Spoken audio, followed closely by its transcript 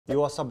Yo,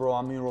 what's up, bro?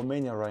 I'm in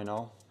Romania right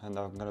now and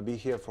I'm gonna be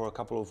here for a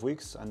couple of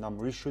weeks and I'm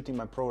reshooting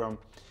my program,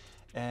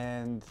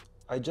 and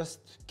I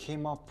just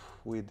came up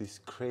with this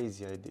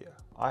crazy idea.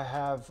 I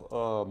have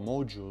a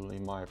module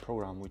in my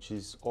program which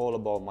is all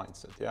about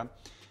mindset, yeah?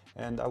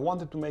 And I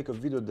wanted to make a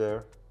video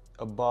there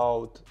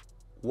about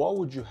what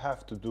would you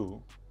have to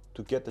do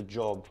to get a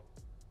job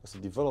as a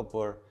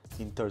developer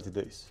in 30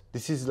 days.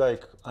 This is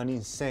like an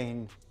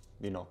insane,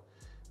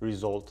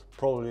 result.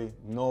 Probably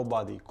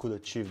nobody could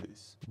achieve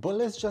this. But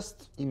let's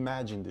just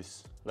imagine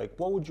this. Like,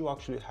 what would you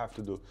actually have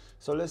to do?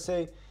 So let's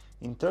say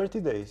in 30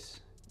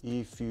 days,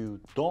 if you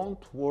don't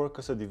work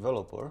as a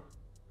developer,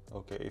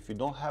 okay, if you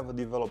don't have a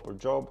developer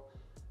job,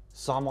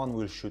 someone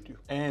will shoot you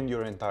and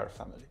your entire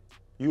family.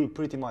 You'll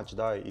pretty much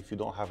die if you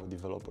don't have a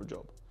developer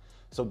job.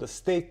 So the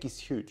stake is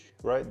huge,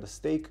 right? The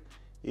stake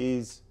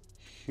is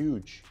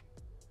huge.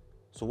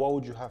 So what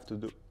would you have to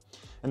do?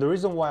 And the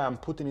reason why I'm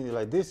putting it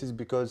like this is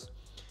because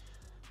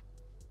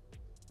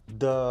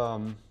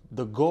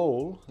the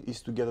goal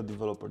is to get a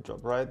developer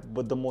job, right?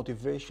 But the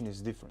motivation is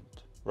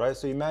different, right?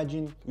 So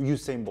imagine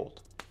Usain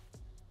Bolt.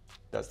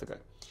 That's the guy.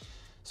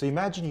 So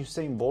imagine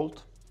Usain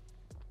Bolt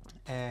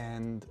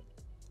and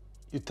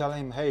you tell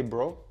him, hey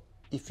bro,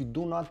 if you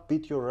do not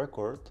beat your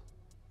record,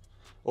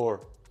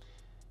 or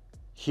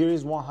here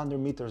is 100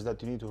 meters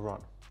that you need to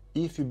run.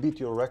 If you beat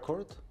your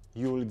record,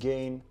 you will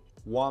gain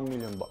 $1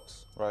 million,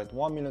 right?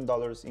 $1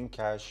 million in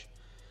cash.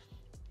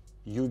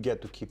 You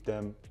get to keep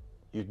them.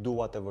 You do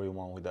whatever you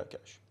want with that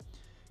cash.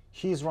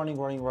 He's running,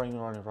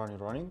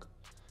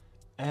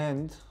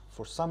 and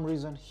for some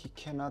reason he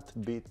cannot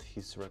beat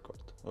his record,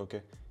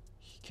 okay?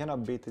 He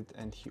cannot beat it,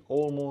 and he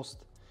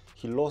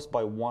lost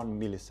by 1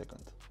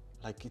 millisecond.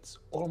 Like, it's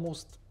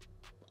almost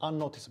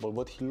unnoticeable,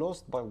 but he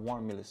lost by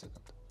 1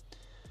 millisecond.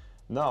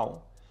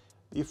 Now,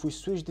 if we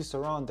switch this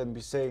around and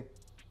we say,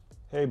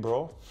 hey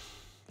bro,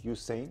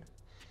 Usain,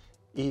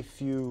 if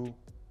you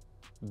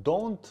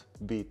don't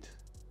beat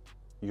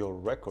your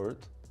record,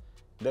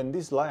 then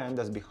this lion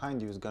that's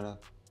behind you is gonna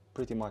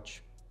pretty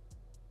much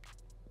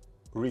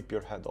rip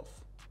your head off.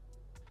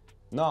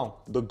 Now,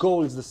 the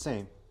goal is the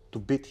same, to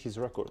beat his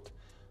record,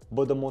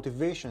 but the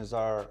motivations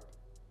are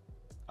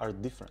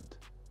different.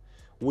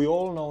 We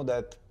all know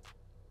that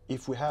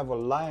if we have a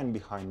lion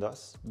behind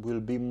us, we'll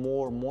be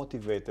more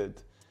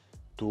motivated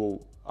to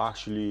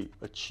actually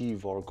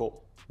achieve our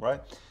goal,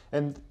 right?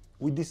 And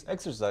with this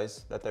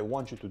exercise that I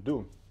want you to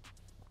do,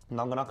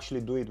 and I'm gonna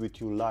actually do it with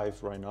you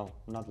live right now,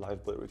 not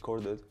live, but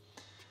recorded.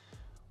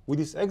 With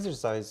this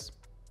exercise,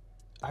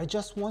 I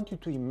just want you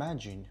to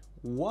imagine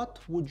what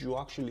would you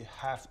actually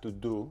have to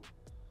do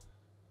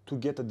to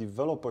get a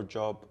developer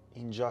job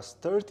in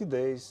just 30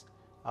 days,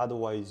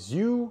 otherwise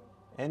you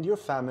and your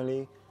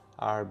family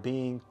are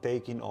being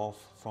taken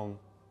off from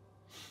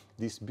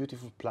this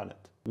beautiful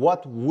planet.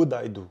 What would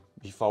I do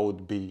if I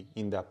would be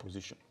in that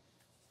position?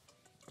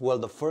 Well,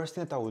 the first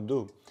thing that I would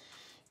do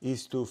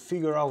is to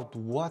figure out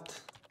what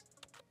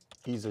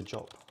is a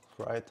job,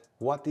 right?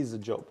 What is a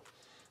job?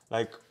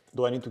 Like,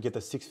 do I need to get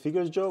a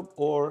six-figure job,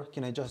 or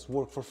can I just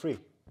work for free,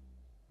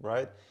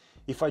 right?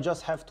 If I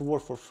just have to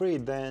work for free,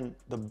 then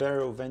the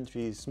barrier of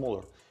entry is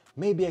smaller.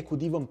 Maybe I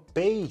could even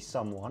pay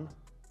someone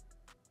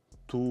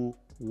to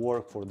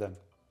work for them.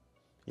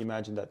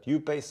 Imagine that. You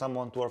pay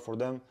someone to work for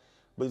them,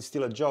 but it's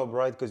still a job,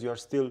 right? Because you are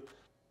still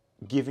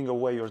giving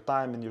away your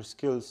time and your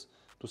skills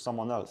to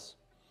someone else.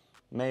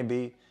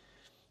 Maybe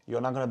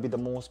you're not gonna be the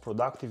most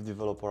productive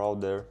developer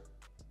out there,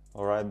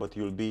 all right, but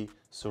you'll be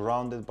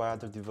surrounded by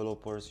other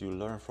developers, you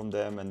learn from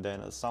them, and then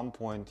at some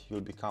point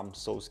you'll become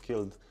so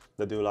skilled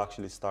that they will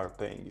actually start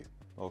paying you,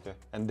 okay?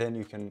 And then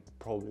you can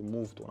probably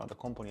move to another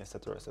company,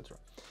 etc., etc.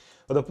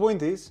 But the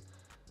point is,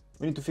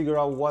 we need to figure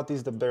out what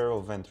is the barrier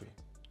of entry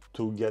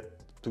to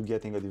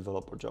getting a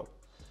developer job.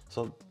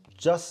 So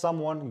just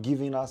someone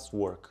giving us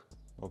work,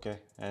 okay?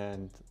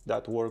 And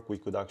that work we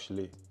could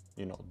actually,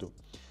 do.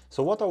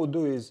 So what I would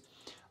do is,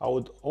 I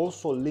would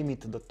also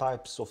limit the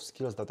types of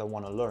skills that I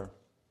want to learn.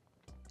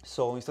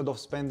 So instead of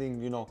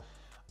spending,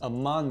 a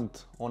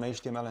month on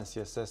HTML and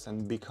CSS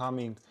and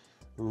becoming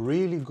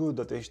really good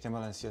at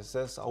HTML and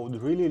CSS, I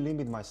would really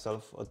limit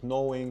myself at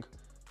knowing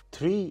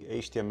 3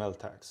 HTML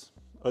tags: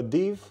 a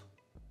div,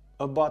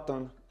 a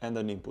button, and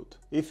an input.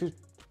 If you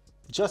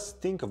just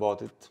think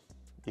about it,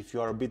 if you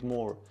are a bit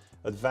more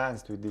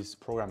advanced with this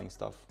programming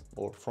stuff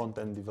or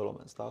front-end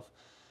development stuff,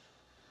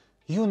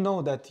 you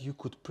know that you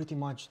could pretty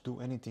much do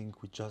anything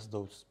with just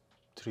those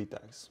 3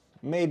 tags.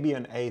 Maybe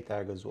an A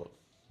tag as well.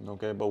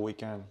 Okay, but we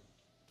can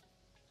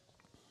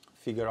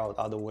figure out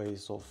other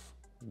ways of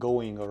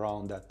going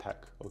around that tag,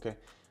 okay?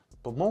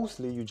 But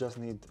mostly you just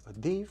need a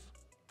div,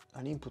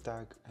 an input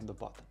tag, and a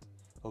button,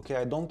 okay?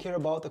 I don't care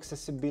about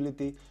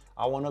accessibility.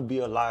 I want to be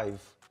alive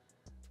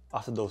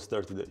after those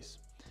 30 days.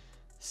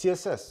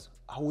 CSS,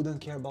 I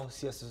wouldn't care about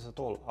CSS at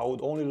all. I would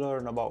only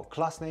learn about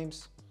class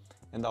names,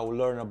 and I would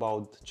learn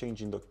about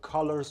changing the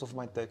colors of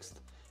my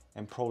text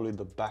and probably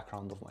the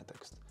background of my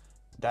text.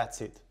 That's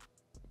it.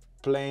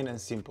 Plain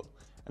and simple.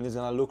 And it's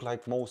gonna look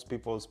like most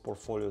people's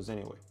portfolios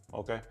anyway,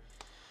 okay?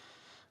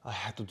 I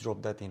had to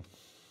drop that in.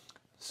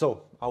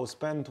 So I will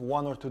spend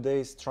 1 or 2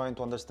 days trying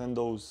to understand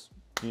those,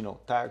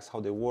 tags,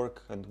 how they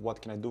work and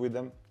what can I do with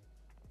them.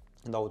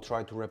 And I will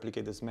try to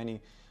replicate as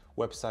many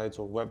websites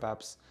or web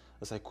apps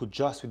as I could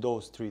just with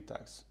those 3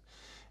 tags.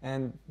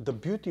 And the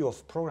beauty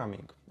of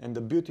programming and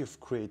the beauty of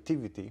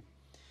creativity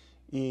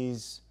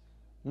is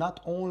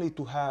not only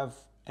to have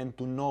and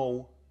to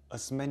know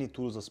as many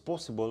tools as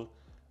possible,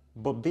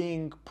 but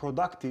being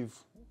productive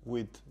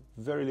with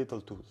very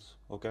little tools,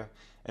 okay?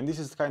 And this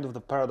is kind of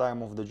the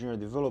paradigm of the junior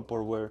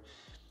developer, where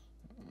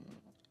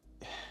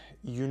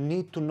you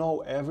need to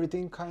know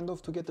everything kind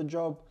of to get a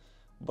job,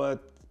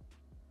 but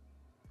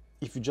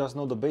if you just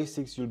know the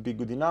basics, you'll be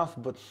good enough,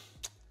 but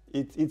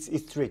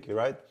it's tricky,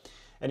 right?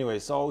 Anyway,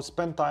 so I'll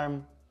spend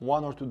time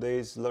 1 or 2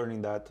 days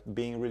learning that,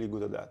 being really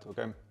good at that,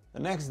 okay? The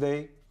next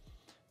day,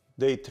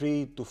 day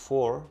 3 to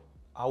 4,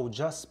 I will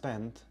just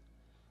spend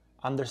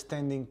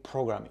understanding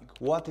programming.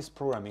 What is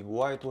programming?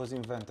 Why it was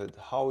invented?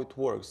 How it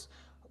works?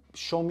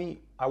 Show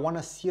me, I want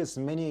to see as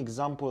many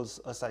examples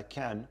as I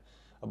can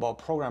about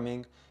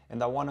programming,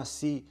 and I want to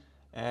see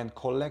and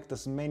collect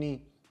as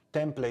many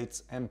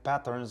templates and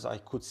patterns I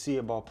could see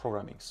about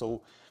programming.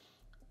 So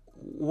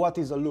what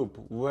is a loop?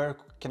 Where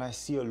can I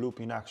see a loop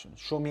in action?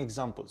 Show me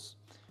examples.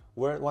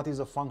 What is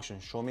a function?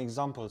 Show me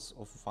examples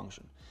of a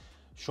function.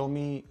 Show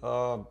me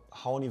how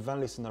an event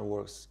listener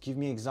works. Give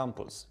me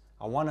examples.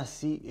 I want to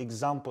see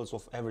examples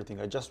of everything.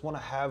 I just want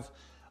to have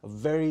a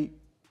very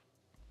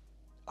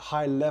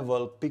high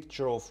level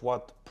picture of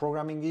what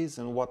programming is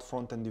and what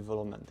front-end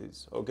development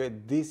is. Okay,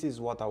 this is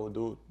what I will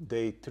do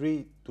day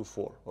 3 to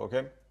 4.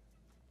 Okay,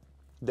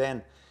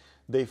 then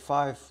day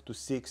 5 to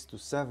 6 to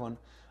 7,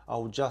 I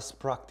will just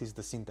practice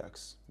the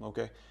syntax.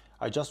 Okay,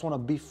 I just want to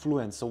be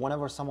fluent. So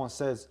whenever someone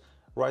says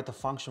write a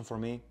function for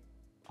me,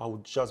 I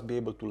would just be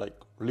able to like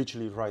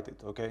literally write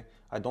it. Okay,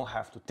 I don't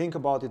have to think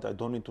about it. I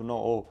don't need to know,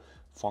 oh,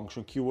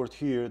 function keyword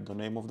here, the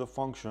name of the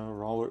function,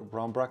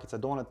 round brackets. I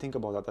don't want to think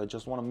about that. I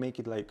just want to make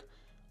it like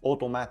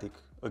automatic.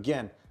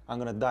 Again, I'm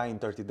gonna die in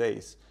 30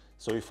 days.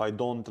 So if I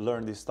don't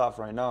learn this stuff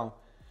right now,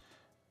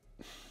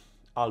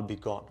 I'll be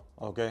gone.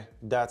 Okay,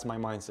 that's my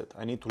mindset.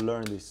 I need to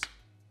learn this.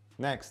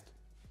 Next,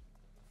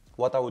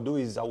 what I would do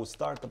is I would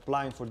start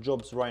applying for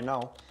jobs right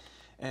now,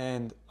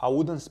 and I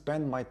wouldn't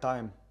spend my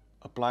time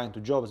applying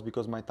to jobs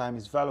because my time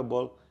is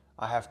valuable.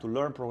 I have to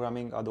learn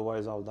programming,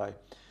 otherwise I'll die.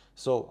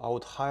 So I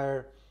would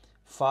hire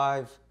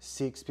 5,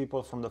 6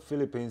 people from the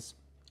Philippines,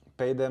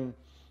 pay them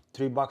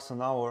 $3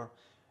 an hour,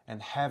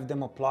 and have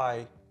them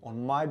apply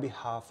on my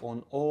behalf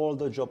on all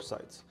the job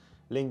sites,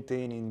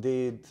 LinkedIn,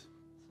 Indeed,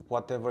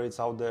 whatever it's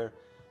out there.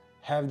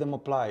 Have them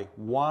apply,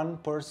 1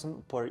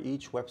 person per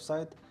each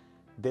website.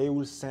 They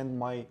will send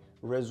my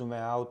resume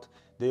out.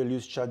 They'll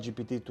use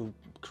ChatGPT to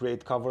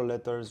create cover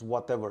letters,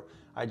 whatever.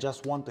 I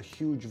just want a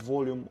huge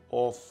volume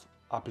of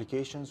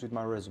applications with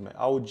my resume.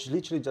 I would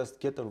literally just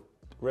get a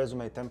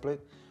resume template.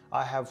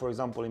 I have, for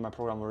example, in my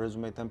program, a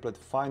resume template,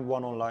 find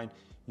one online,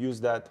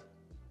 use that,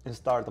 and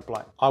start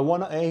applying. I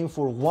want to aim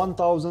for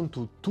 1,000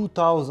 to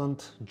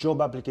 2,000 job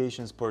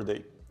applications per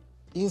day.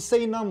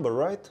 Insane number,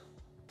 right?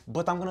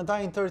 But I'm gonna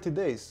die in 30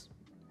 days.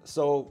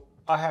 So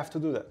I have to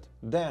do that.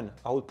 Then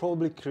I would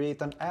probably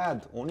create an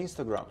ad on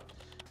Instagram,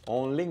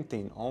 on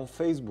LinkedIn, on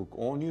Facebook,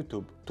 on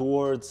YouTube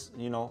towards,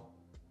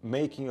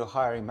 making a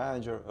hiring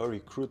manager, a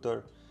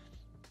recruiter,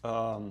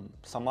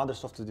 some other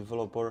software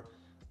developer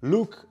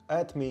look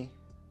at me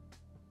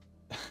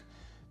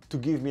to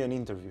give me an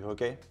interview,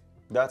 okay?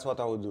 That's what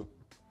I would do.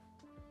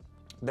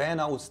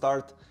 Then I would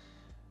start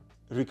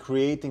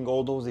recreating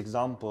all those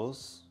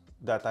examples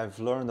that I've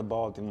learned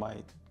about in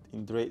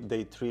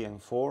day 3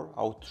 and 4.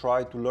 I would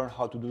try to learn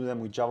how to do them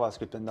with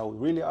JavaScript, and I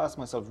would really ask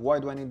myself, why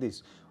do I need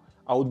this?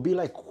 I would be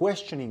like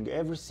questioning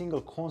every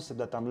single concept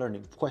that I'm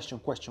learning. Question,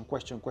 question,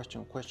 question,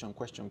 question, question,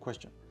 question,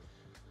 question.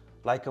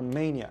 Like a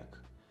maniac,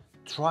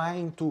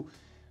 trying to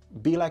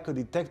be like a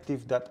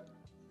detective that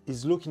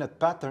is looking at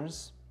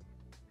patterns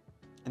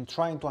and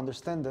trying to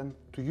understand them,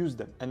 to use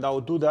them. And I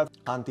would do that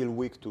until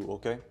week 2,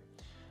 okay?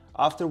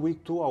 After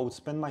week 2, I would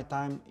spend my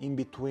time in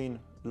between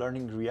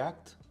learning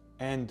React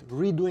and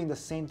redoing the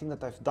same thing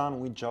that I've done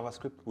with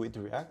JavaScript with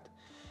React.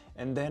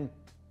 And then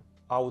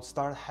I would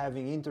start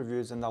having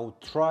interviews, and I would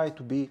try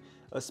to be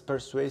as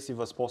persuasive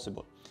as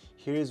possible.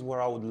 Here is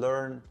where I would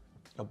learn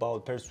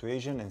about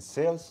persuasion and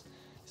sales.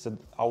 So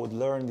I would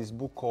learn this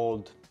book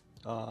called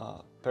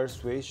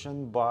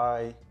Persuasion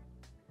by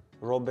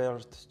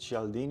Robert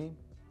Cialdini.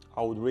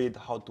 I would read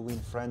How to Win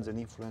Friends and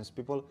Influence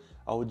People.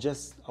 I would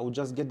just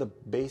get the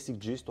basic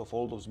gist of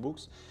all those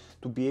books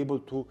to be able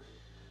to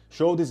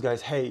show these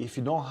guys, hey, if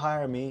you don't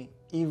hire me,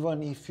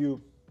 even if you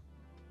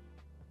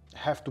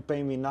have to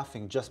pay me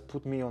nothing, just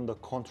put me on the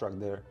contract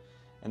there,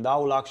 and I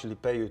will actually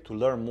pay you to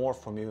learn more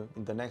from you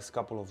in the next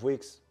couple of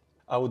weeks.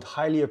 I would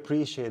highly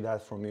appreciate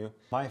that from you.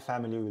 My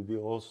family will be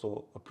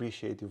also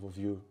appreciative of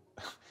you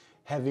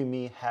having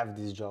me have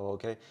this job,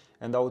 okay?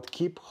 And I would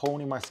keep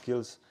honing my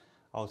skills.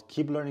 I would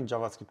keep learning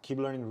JavaScript, keep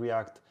learning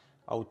React.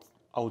 I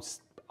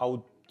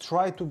would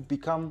try to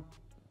become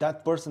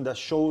that person that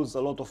shows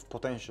a lot of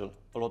potential,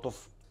 a lot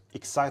of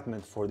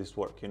excitement for this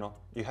work, you know?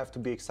 You have to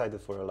be excited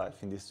for your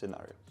life in this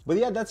scenario. But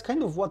yeah, that's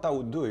kind of what I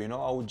would do, you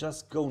know? I would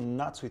just go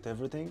nuts with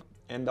everything,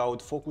 and I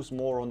would focus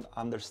more on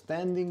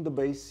understanding the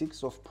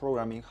basics of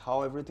programming,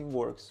 how everything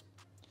works.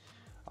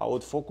 I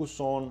would focus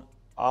on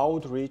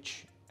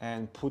outreach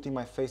and putting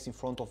my face in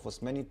front of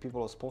as many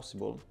people as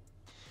possible.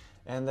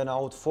 And then I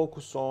would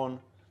focus on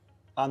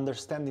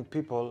understanding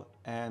people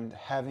and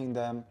having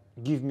them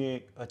give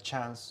me a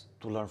chance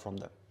to learn from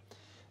them.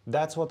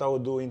 That's what I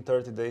would do in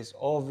 30 days.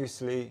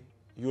 Obviously,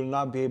 you'll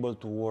not be able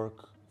to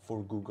work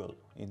for Google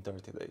in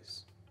 30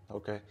 days,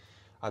 okay?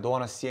 I don't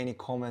want to see any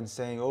comments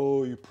saying,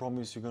 oh, you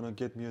promise you're gonna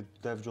get me a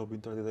dev job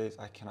in 30 days.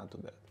 I cannot do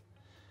that.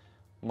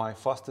 My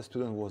fastest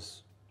student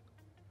was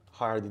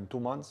hired in 2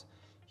 months.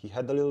 He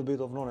had a little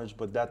bit of knowledge,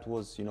 but that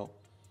was, you know,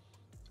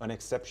 an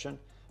exception,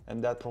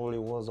 and that probably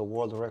was a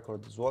world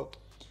record as well.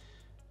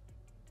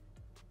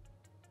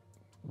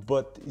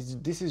 But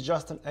this is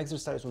just an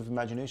exercise of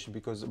imagination,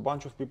 because a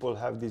bunch of people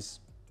have these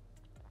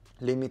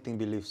limiting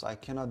beliefs. I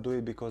cannot do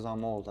it because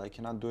I'm old. I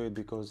cannot do it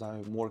because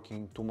I'm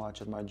working too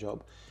much at my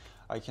job.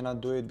 I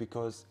cannot do it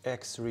because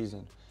X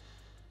reason.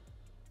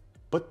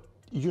 But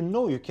you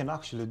know you can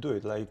actually do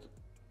it. Like,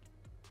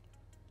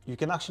 you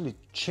can actually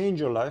change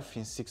your life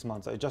in 6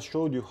 months. I just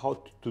showed you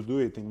how to do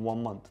it in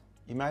 1 month.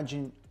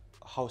 Imagine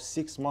how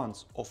 6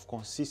 months of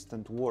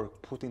consistent work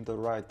put in the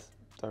right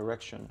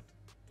direction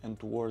and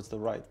towards the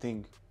right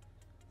thing.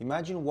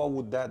 Imagine what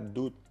would that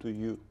do to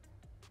you,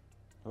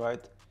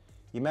 right?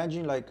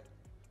 Imagine like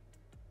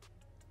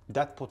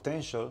that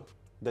potential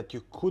that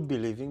you could be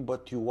living,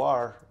 but you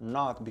are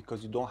not,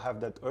 because you don't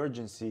have that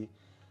urgency,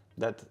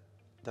 that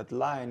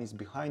lion is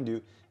behind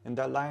you, and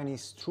that lion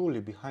is truly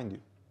behind you,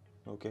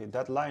 okay?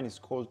 That lion is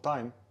called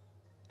time,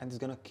 and it's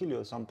gonna kill you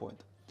at some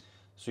point.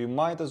 So you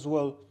might as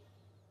well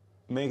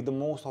make the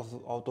most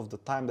out of the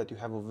time that you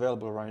have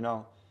available right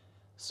now,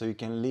 so you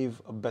can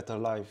live a better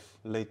life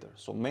later.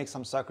 So make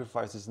some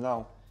sacrifices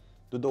now,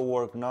 do the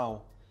work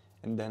now,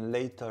 and then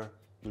later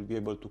you'll be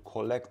able to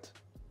collect,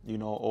 you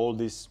know, all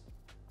these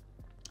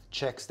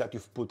checks that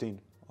you've put in,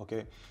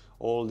 okay?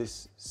 All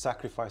these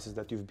sacrifices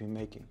that you've been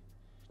making.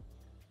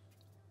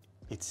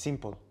 It's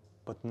simple,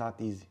 but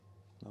not easy,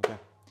 okay?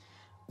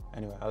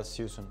 Anyway, I'll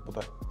see you soon.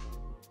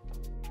 Bye-bye.